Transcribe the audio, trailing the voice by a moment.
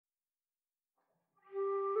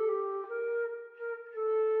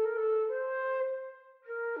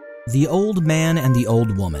The Old Man and the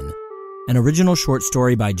Old Woman, an original short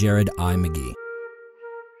story by Jared I. McGee.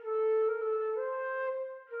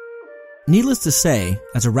 Needless to say,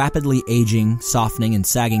 as a rapidly aging, softening, and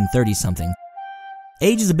sagging 30-something,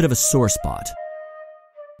 age is a bit of a sore spot.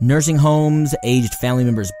 Nursing homes, aged family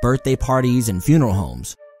members' birthday parties, and funeral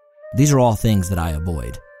homes. These are all things that I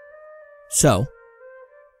avoid. So,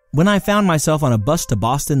 when I found myself on a bus to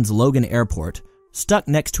Boston's Logan Airport, stuck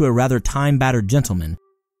next to a rather time-battered gentleman,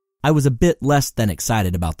 I was a bit less than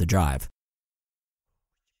excited about the drive.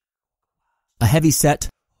 A heavy-set,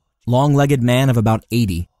 long-legged man of about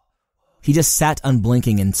 80, he just sat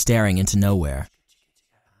unblinking and staring into nowhere.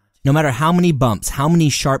 No matter how many bumps, how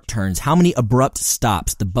many sharp turns, how many abrupt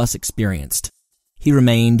stops the bus experienced, he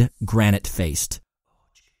remained granite-faced.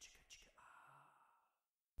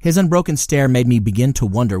 His unbroken stare made me begin to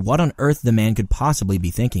wonder what on earth the man could possibly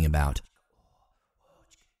be thinking about.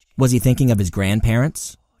 Was he thinking of his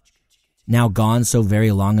grandparents, now gone so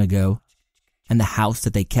very long ago, and the house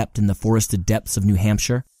that they kept in the forested depths of New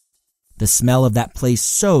Hampshire? The smell of that place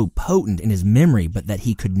so potent in his memory, but that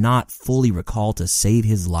he could not fully recall to save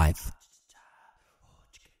his life.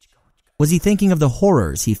 Was he thinking of the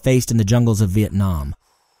horrors he faced in the jungles of Vietnam?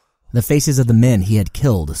 The faces of the men he had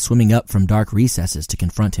killed swimming up from dark recesses to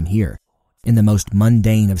confront him here, in the most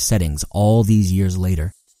mundane of settings all these years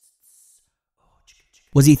later?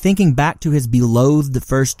 Was he thinking back to his beloathed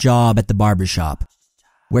first job at the barber shop,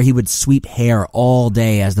 where he would sweep hair all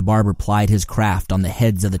day as the barber plied his craft on the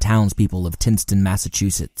heads of the townspeople of Tinston,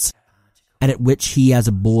 Massachusetts, and at which he as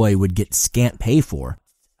a boy would get scant pay for,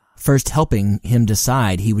 first helping him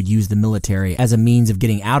decide he would use the military as a means of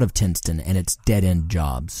getting out of Tinston and its dead-end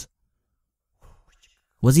jobs?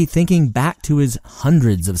 Was he thinking back to his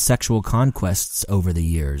hundreds of sexual conquests over the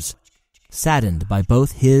years, saddened by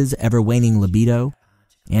both his ever-waning libido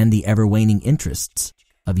and the ever-waning interests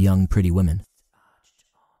of young pretty women?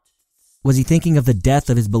 Was he thinking of the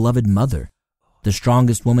death of his beloved mother, the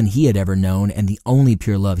strongest woman he had ever known and the only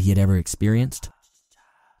pure love he had ever experienced?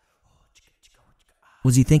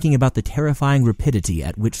 Was he thinking about the terrifying rapidity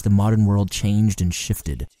at which the modern world changed and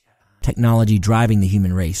shifted, technology driving the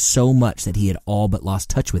human race so much that he had all but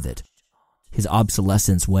lost touch with it, his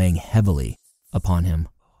obsolescence weighing heavily upon him?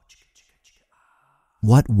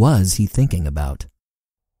 What was he thinking about?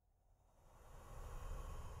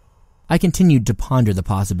 I continued to ponder the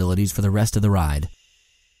possibilities for the rest of the ride,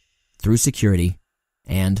 through security,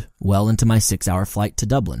 and well into my 6-hour flight to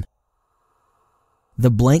Dublin. The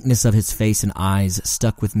blankness of his face and eyes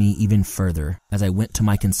stuck with me even further as I went to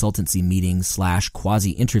my consultancy meeting /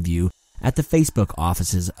 quasi-interview at the Facebook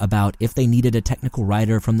offices about if they needed a technical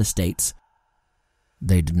writer from the States.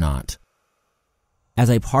 They did not. As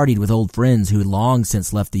I partied with old friends who had long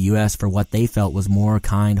since left the U.S. for what they felt was more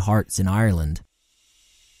kind hearts in Ireland.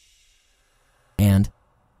 And,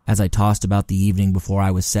 as I tossed about the evening before I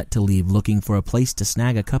was set to leave looking for a place to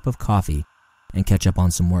snag a cup of coffee and catch up on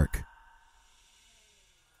some work.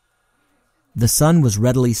 The sun was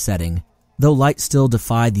readily setting, though light still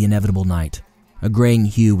defied the inevitable night, a graying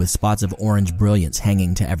hue with spots of orange brilliance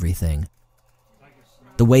hanging to everything.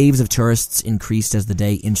 The waves of tourists increased as the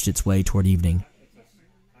day inched its way toward evening.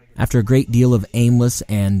 After a great deal of aimless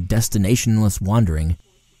and destinationless wandering,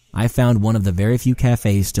 I found one of the very few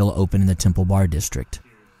cafes still open in the Temple Bar district,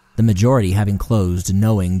 the majority having closed,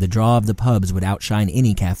 knowing the draw of the pubs would outshine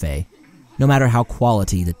any cafe, no matter how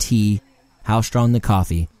quality the tea, how strong the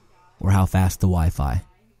coffee, or how fast the Wi-Fi.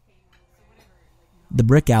 The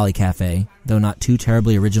Brick Alley Cafe, though not too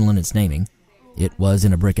terribly original in its naming, it was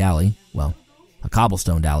in a brick alley, well, a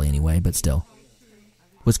cobblestoned alley anyway, but still,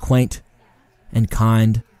 was quaint and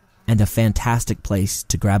kind and a fantastic place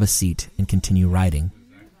to grab a seat and continue writing.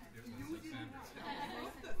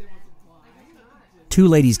 2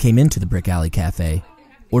 ladies came into the Brick Alley Cafe,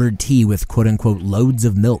 ordered tea with quote-unquote loads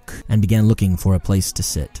of milk, and began looking for a place to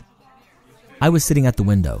sit. I was sitting at the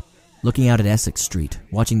window, looking out at Essex Street,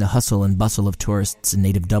 watching the hustle and bustle of tourists and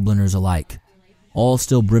native Dubliners alike, all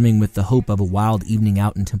still brimming with the hope of a wild evening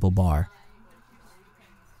out in Temple Bar.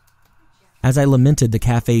 As I lamented the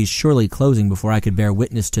cafes surely closing before I could bear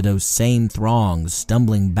witness to those same throngs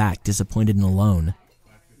stumbling back disappointed and alone,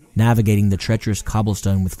 navigating the treacherous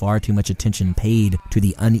cobblestone with far too much attention paid to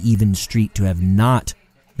the uneven street to have not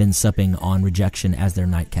been supping on rejection as their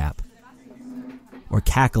nightcap, or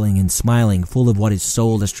cackling and smiling full of what is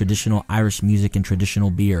sold as traditional Irish music and traditional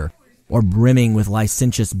beer, or brimming with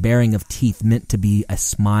licentious baring of teeth meant to be a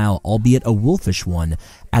smile, albeit a wolfish one,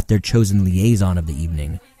 at their chosen liaison of the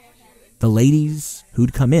evening. The ladies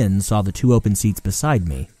who'd come in saw the 2 open seats beside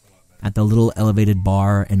me at the little elevated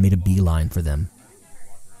bar and made a beeline for them.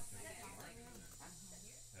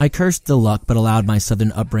 I cursed the luck but allowed my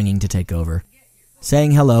southern upbringing to take over, saying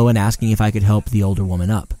hello and asking if I could help the older woman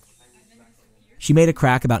up. She made a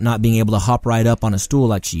crack about not being able to hop right up on a stool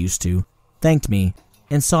like she used to, thanked me,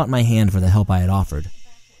 and sought my hand for the help I had offered.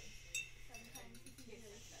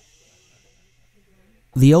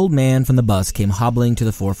 The old man from the bus came hobbling to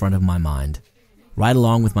the forefront of my mind, right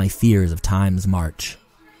along with my fears of time's march.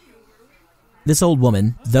 This old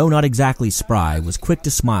woman, though not exactly spry, was quick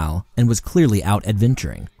to smile and was clearly out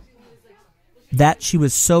adventuring. That she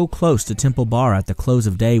was so close to Temple Bar at the close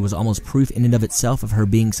of day was almost proof in and of itself of her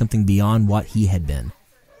being something beyond what he had been.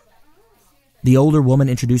 The older woman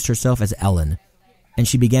introduced herself as Ellen, and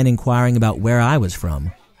she began inquiring about where I was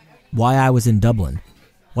from, why I was in Dublin,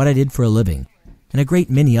 what I did for a living, and a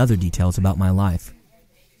great many other details about my life.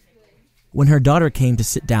 When her daughter came to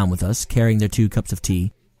sit down with us, carrying their 2 cups of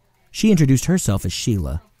tea, she introduced herself as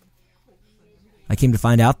Sheila. I came to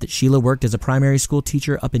find out that Sheila worked as a primary school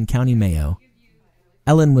teacher up in County Mayo.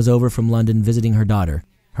 Ellen was over from London visiting her daughter,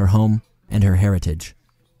 her home, and her heritage.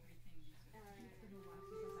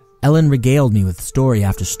 Ellen regaled me with story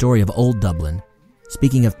after story of old Dublin,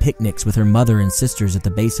 speaking of picnics with her mother and sisters at the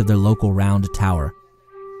base of their local round tower,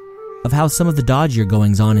 of how some of the dodgier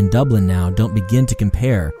goings-on in Dublin now don't begin to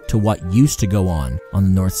compare to what used to go on the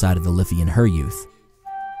north side of the Liffey in her youth,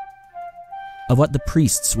 of what the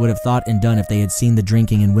priests would have thought and done if they had seen the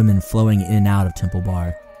drinking and women flowing in and out of Temple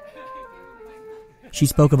Bar. She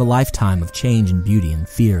spoke of a lifetime of change and beauty and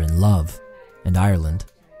fear and love, and Ireland.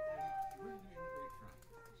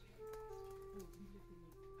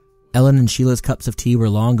 Ellen and Sheila's cups of tea were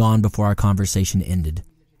long gone before our conversation ended.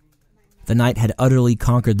 The night had utterly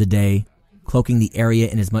conquered the day, cloaking the area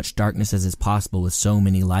in as much darkness as is possible with so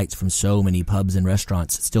many lights from so many pubs and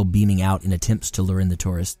restaurants still beaming out in attempts to lure in the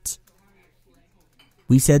tourists.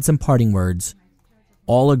 We said some parting words,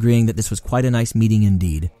 all agreeing that this was quite a nice meeting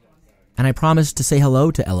indeed, and I promised to say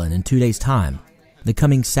hello to Ellen in 2 days' time, the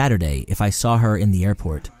coming Saturday if I saw her in the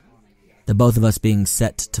airport, the both of us being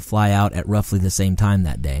set to fly out at roughly the same time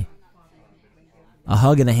that day. A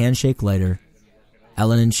hug and a handshake later,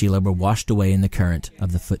 Ellen and Sheila were washed away in the current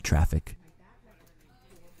of the foot traffic.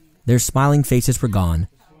 Their smiling faces were gone,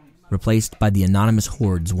 replaced by the anonymous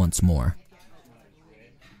hordes once more.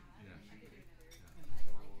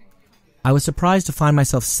 I was surprised to find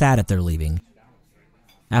myself sad at their leaving,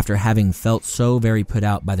 after having felt so very put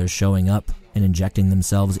out by their showing up and injecting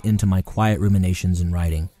themselves into my quiet ruminations and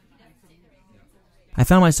writing. I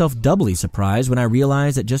found myself doubly surprised when I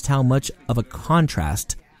realized that just how much of a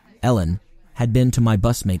contrast Ellen had been to my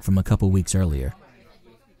busmate from a couple weeks earlier.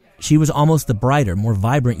 She was almost the brighter, more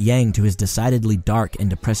vibrant yang to his decidedly dark and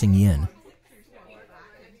depressing yin.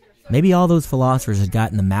 Maybe all those philosophers had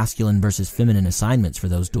gotten the masculine versus feminine assignments for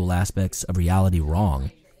those dual aspects of reality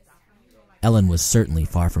wrong. Ellen was certainly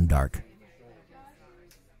far from dark.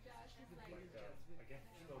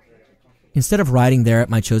 Instead of riding there at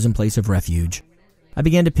my chosen place of refuge, I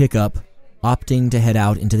began to pick up, opting to head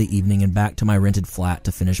out into the evening and back to my rented flat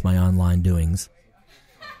to finish my online doings.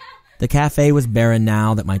 The cafe was barren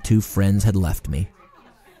now that my 2 friends had left me.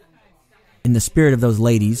 In the spirit of those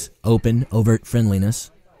ladies' open, overt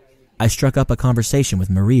friendliness, I struck up a conversation with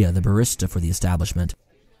Maria, the barista for the establishment,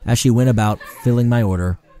 as she went about filling my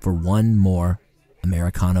order for one more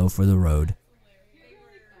Americano for the road.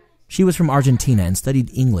 She was from Argentina and studied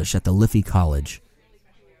English at the Liffey College.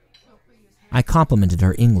 I complimented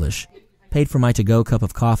her English, paid for my to-go cup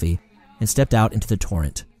of coffee, and stepped out into the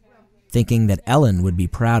torrent, thinking that Ellen would be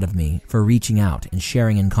proud of me for reaching out and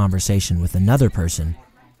sharing in conversation with another person,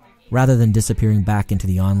 rather than disappearing back into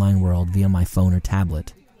the online world via my phone or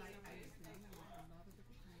tablet.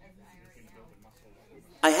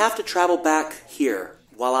 I have to travel back here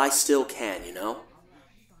while I still can,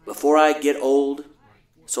 before I get old,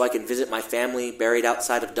 so I can visit my family buried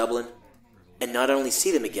outside of Dublin, and not only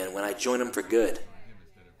see them again when I join them for good.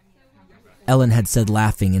 Ellen had said,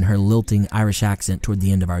 laughing in her lilting Irish accent toward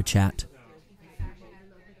the end of our chat.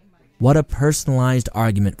 What a personalized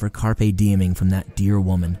argument for carpe dieming from that dear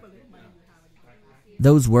woman.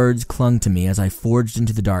 Those words clung to me as I forged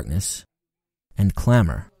into the darkness and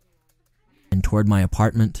clamor, and toward my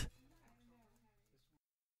apartment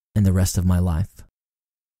and the rest of my life.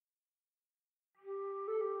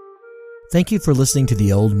 Thank you for listening to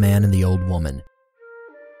The Old Man and the Old Woman.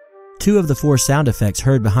 2 of the 4 sound effects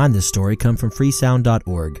heard behind this story come from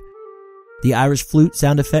freesound.org. The Irish flute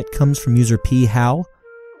sound effect comes from user P. Howe.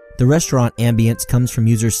 The restaurant ambience comes from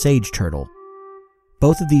user Sage Turtle.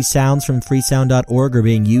 Both of these sounds from freesound.org are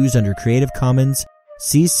being used under Creative Commons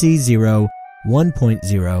CC0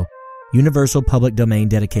 1.0 Universal Public Domain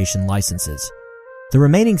Dedication licenses. The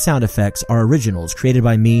remaining sound effects are originals created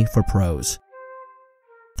by me for pros.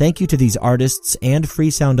 Thank you to these artists and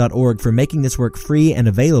freesound.org for making this work free and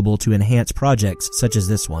available to enhance projects such as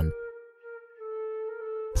this one.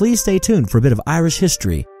 Please stay tuned for a bit of Irish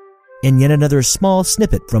history and yet another small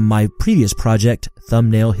snippet from my previous project,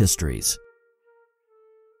 Thumbnail Histories.